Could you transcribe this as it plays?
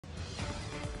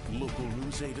Local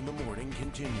News 8 in the morning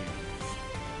continues.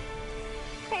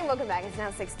 Hey, welcome back. It's now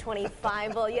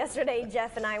 6:25. Well, yesterday,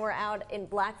 Jeff and I were out in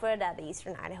Blackfoot at the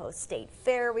Eastern Idaho State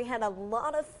Fair. We had a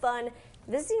lot of fun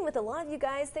visiting with a lot of you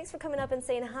guys. Thanks for coming up and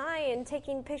saying hi and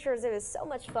taking pictures. It was so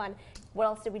much fun. What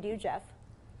else did we do, Jeff?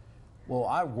 Well,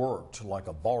 I worked like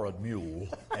a borrowed mule,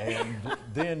 and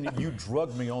then you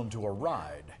drugged me onto a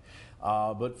ride.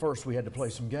 But first, we had to play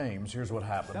some games. Here's what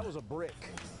happened. That was a brick.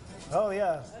 Oh,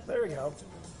 yeah. There we go.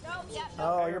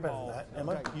 Oh, you're better than that,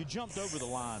 Emma. Okay, you jumped over the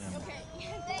line, Emma.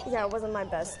 Yeah, it wasn't my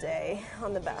best day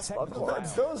on the basketball court.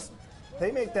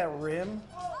 They make that rim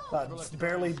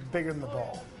barely bigger than the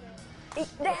ball.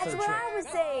 That's what I was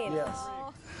saying. Yes.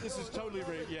 This is totally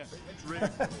rigged. Yeah, it's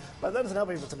rigged. But that doesn't help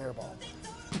you if it's an air ball.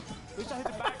 At least I hit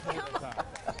the backboard at the time.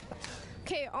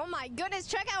 Okay, oh my goodness,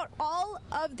 check out all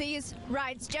of these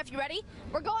rides. Jeff, you ready?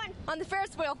 We're going on the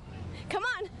Ferris wheel. Come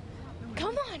on.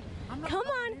 Come on. Come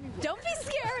on. Don't be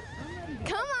scared.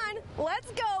 Come on. Let's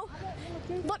go.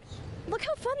 Look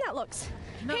how fun that looks.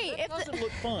 No, hey, that doesn't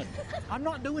look fun. I'm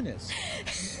not doing this.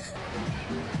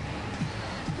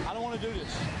 I don't want to do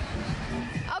this.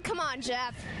 Oh, come on,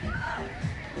 Jeff.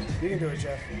 You can do it,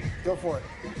 Jeff. Go for it.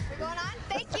 We're going on?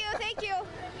 Thank you, thank you.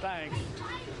 Thanks.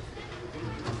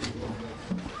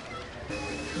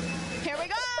 Here we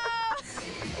go.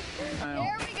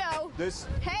 Here we go.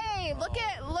 Hey, look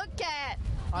at.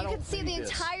 You can see the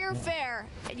entire fair,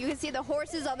 and you can see the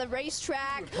horses on the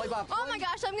racetrack. Oh my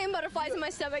gosh, I'm getting butterflies in my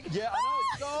stomach. Yeah,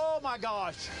 I know. Oh my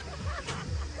gosh.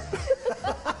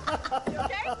 You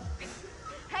okay?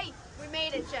 Hey, we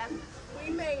made it, Jeff.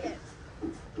 We made it.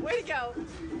 Way to go.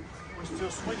 We're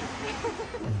still swinging.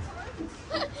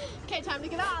 Okay, time to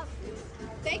get off.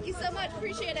 Thank you so much.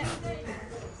 Appreciate it.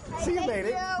 See, you made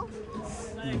it.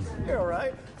 You're all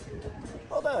right.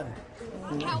 Well done.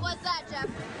 How was that, Jeff?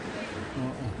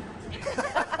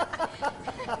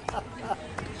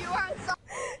 You are on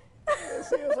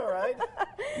See, it was all right.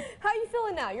 How are you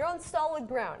feeling now? You're on solid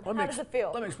ground. How does it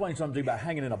feel? Let me explain something to you about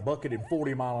hanging in a bucket in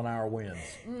 40-mile-an-hour winds.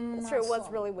 It's true, it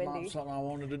was really windy. Not something I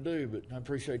wanted to do, but I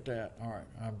appreciate that. All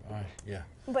right, yeah.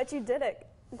 But you did it.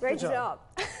 Great Good job.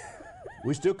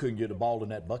 We still couldn't get a ball in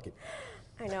that bucket.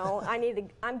 I know.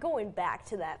 I'm going back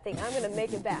to that thing. I'm going to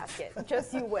make a basket.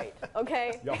 Just you wait,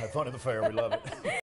 okay? Y'all have fun at the fair. We love it.